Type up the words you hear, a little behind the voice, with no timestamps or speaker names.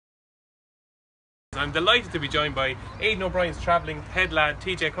I'm delighted to be joined by Aidan O'Brien's travelling head lad,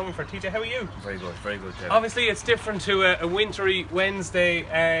 TJ Comerford. TJ, how are you? Very good, Kevin. Obviously it's different to a wintry Wednesday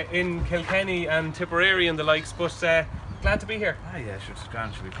in Kilkenny and Tipperary and the likes, but glad to be here. Yeah, sure, it's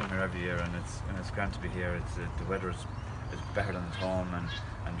grand. We come here every year, and it's grand to be here. It's the weather is better than at home,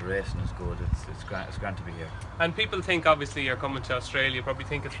 and the racing is good. It's grand to be here. And people think obviously you're coming to Australia, probably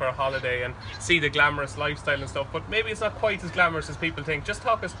think it's for a holiday and see the glamorous lifestyle and stuff, but maybe it's not quite as glamorous as people think. Just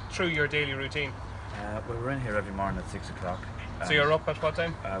talk us through your daily routine. Well, we're in here every morning at 6 o'clock. So you're up at what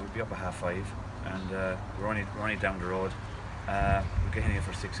time? We'll be up at 5:30, and we're only down the road. We get in here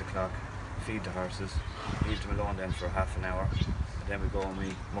for 6 o'clock, feed the horses, leave them alone then for half an hour, and then we go and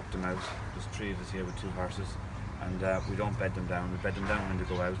we muck them out. There's 3 of us here with 2 horses, and we don't bed them down. We bed them down when they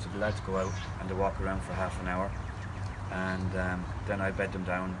go out. So the lads go out and they walk around for half an hour, and then I bed them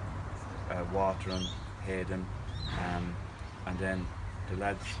down, water them, hay them, and then the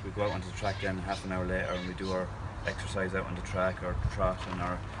lads, we go out onto the track then half an hour later, and we do our exercise out on the track, our trot and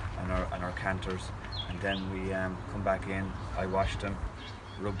our canters, and then we come back in. I wash them,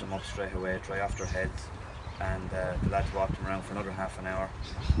 rub them up straight away, dry off their heads, and the lads walk them around for another half an hour,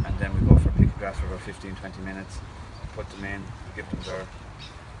 and then we go for a pick of grass for about 15-20 minutes, put them in, we give them their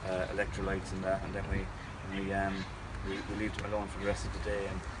electrolytes and that, and then we leave them alone for the rest of the day,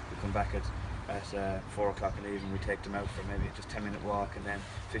 and we come back at 4 o'clock in the evening. We take them out for maybe just 10-minute walk, and then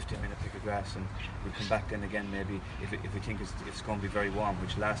 15-minute pick of grass, and we come back then again maybe if we think it's going to be very warm,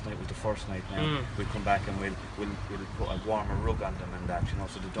 which last night was the first night. Now we'll come back and we'll put a warmer rug on them and that, you know,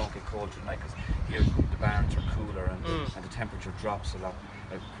 so they don't get cold through the night, because here the barns are cooler and the temperature drops a lot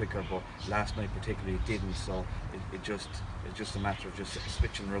quicker, but last night particularly it didn't, so it's just a matter of just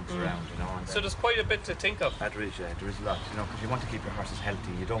switching rugs around, you know. And so there's quite a bit to think of. There is a lot, you know, because you want to keep your horses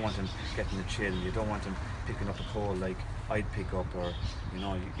healthy. You don't want them getting a chill. You don't want them picking up a cold like I'd pick up, or you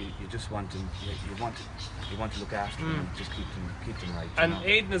know, you just want them. You want to look after them, and just keep them right. And know?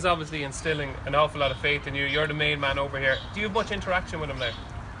 Aidan is obviously instilling an awful lot of faith in you. You're the main man over here. Do you have much interaction with him now?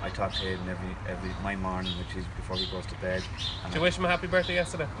 I talk to Aidan every my morning, which is before he goes to bed. Did you wish him a happy birthday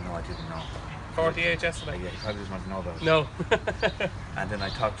yesterday? No, I didn't know. 48 yesterday? Yeah, he probably doesn't want to know about it. No. And then I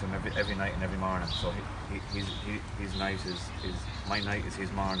talk to him every night and every morning. So his night is my night is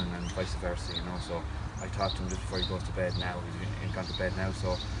his morning, and vice versa, you know. So I talk to him just before he goes to bed now. He's gone to bed now,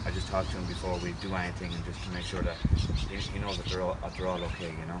 so I just talk to him before we do anything, and just to make sure that he knows that they're all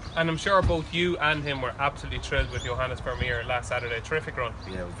okay, you know. And I'm sure both you and him were absolutely thrilled with Johannes Vermeer last Saturday. Terrific run.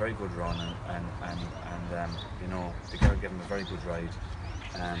 Yeah, it was a very good run, and you know, the girl gave him a very good ride.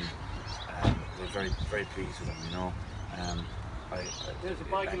 We're very pleased with him, you know.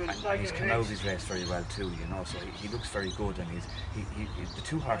 He's come out of his race very well too, you know. So he looks very good, and the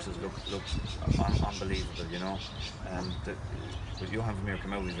 2 horses look unbelievable, you know. But Johan Vermeer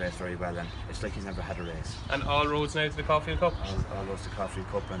came out of his race very well, and it's like he's never had a race. And all roads now to the Caulfield Cup. All roads to Caulfield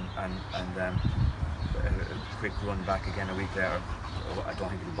Cup, and a quick run back again a week later. I don't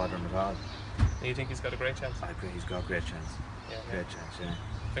think it'll bother him at all. You think he's got a great chance? I agree, he's got a great chance. Yeah. Great chance, yeah.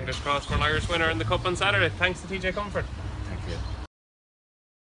 Fingers crossed for an Irish winner in the Cup on Saturday. Thanks to TJ Comerford. Thank you.